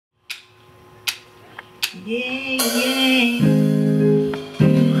Yeah, yeah.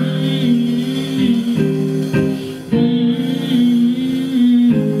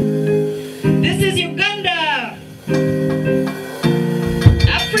 This is Uganda,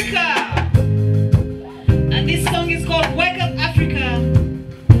 Africa, and this song is called Wake Up Africa.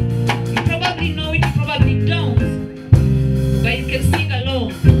 You probably know it, you probably don't, but you can sing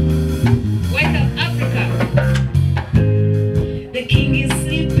along. Wake up Africa. The king is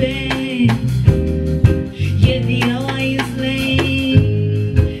sleeping, yet the hour is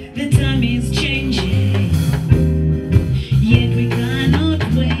late. The time is changing, yet we cannot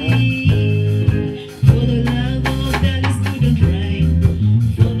wait. For the love of that is good and right,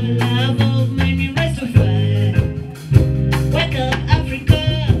 for the love of many rest of fire. Wake up Africa,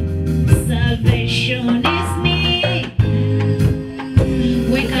 salvation is near.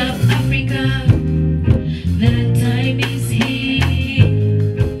 Wake up Africa, that time is here.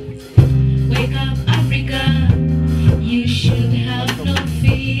 Wake up Africa, you should have no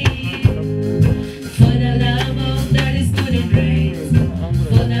fear. For the love of that is good and right,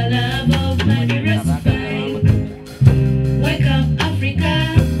 for the love of many rest of fire. Wake up Africa,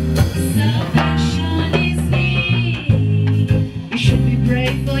 salvation is near. You should be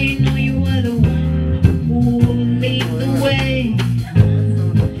brave, for you know you are the one who will lead the way.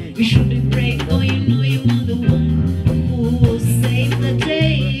 You should be brave, for you know you are the one who will save the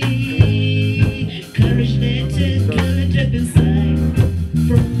day. Courage, let it go, let it inside.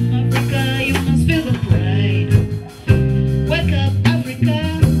 From Africa, you must feel the pride. Wake up Africa,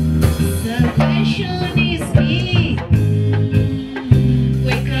 salvation is here.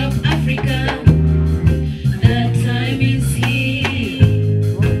 Wake up Africa, that time is here.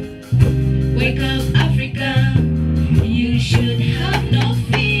 Wake up Africa, you should have no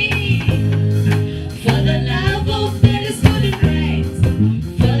fear. For the love of that is good and right,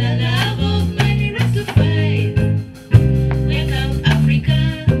 for the love of many rest of faith. Wake up Africa,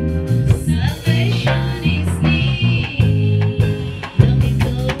 salvation is near. Now we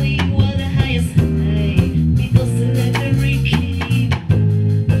go, we were the highest high, people celebrate king.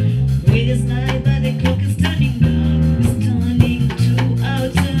 With his light, but the clock is turning down, it's turning to our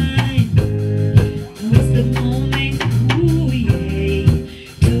time. What's the moment, ooh yeah,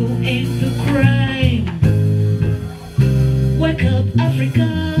 to end the crime. Wake up Africa,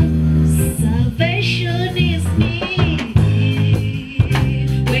 salvation is near.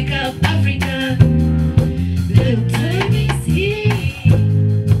 Wake up Africa, the time is here.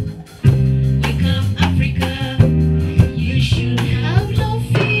 Wake up Africa, you should have no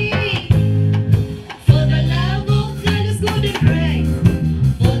fear. For the love of God is good and right,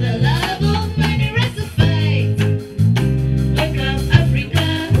 for the love of many rest of faith. Wake up Africa,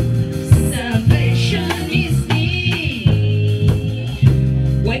 salvation is near.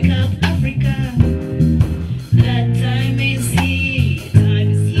 Wake up Africa, that time is here, time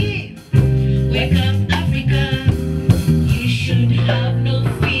is here. Wake up Africa, you should have no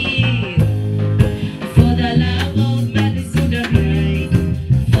fear. For the love of man is good and right,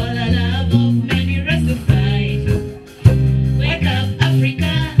 for the love of many rest of fight. Wake up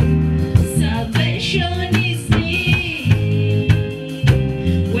Africa, salvation is near.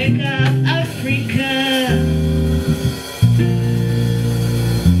 Wake up Africa.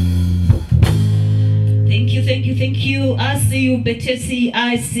 Thank you, thank you, thank you. I see you, Betesi.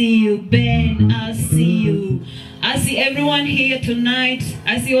 I see you, Ben. I see you. I see everyone here tonight.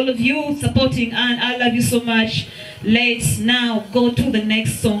 I see all of you supporting, and I love you so much. Let's now go to the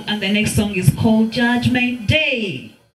next song, and the next song is called Judgment Day.